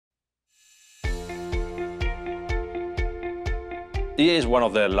EA is one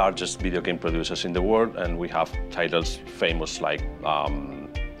of the largest video game producers in the world, and we have titles famous like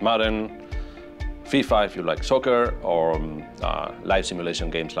Madden, FIFA if you like soccer, or live simulation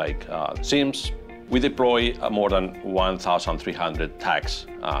games like Sims. We deploy more than 1,300 tags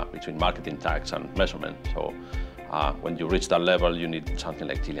between marketing tags and measurement. So when you reach that level, you need something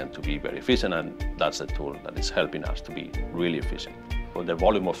like Tealium to be very efficient, and that's the tool that is helping us to be really efficient. For the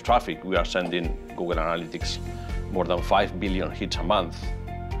volume of traffic, we are sending Google Analytics more than 5 billion hits a month.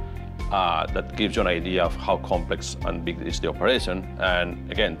 That gives you an idea of how complex and big is the operation. And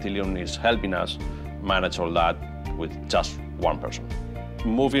again, Tealium is helping us manage all that with just one person.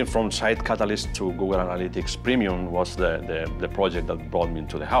 Moving from Site Catalyst to Google Analytics Premium was the project that brought me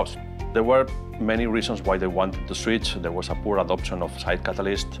into the house. There were many reasons why they wanted to switch. There was a poor adoption of Site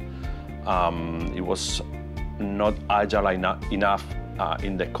Catalyst. It was not agile enough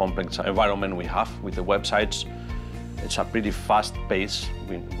in the complex environment we have with the websites. It's a pretty fast pace.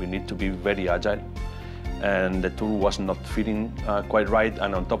 We need to be very agile. And the tool was not fitting quite right.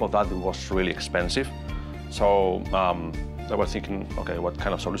 And on top of that, it was really expensive. So I was thinking, okay, what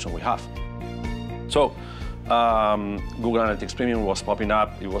kind of solution we have? So Google Analytics Premium was popping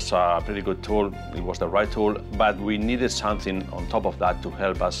up. It was a pretty good tool. It was the right tool, but we needed something on top of that to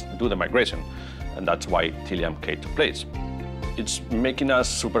help us do the migration. And that's why Tealium came to place. It's making us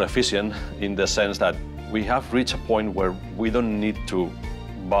super efficient in the sense that we have reached a point where we don't need to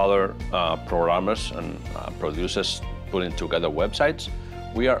bother programmers and producers putting together websites.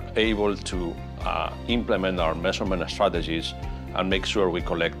 We are able to implement our measurement strategies and make sure we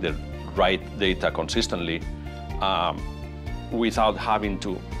collect the right data consistently without having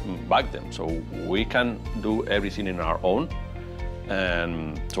to bug them. So we can do everything in our own,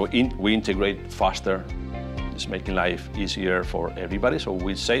 and so we integrate faster. It's making life easier for everybody, so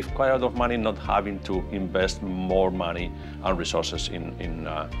we save quite a lot of money not having to invest more money and resources in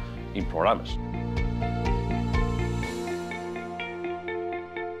programmers.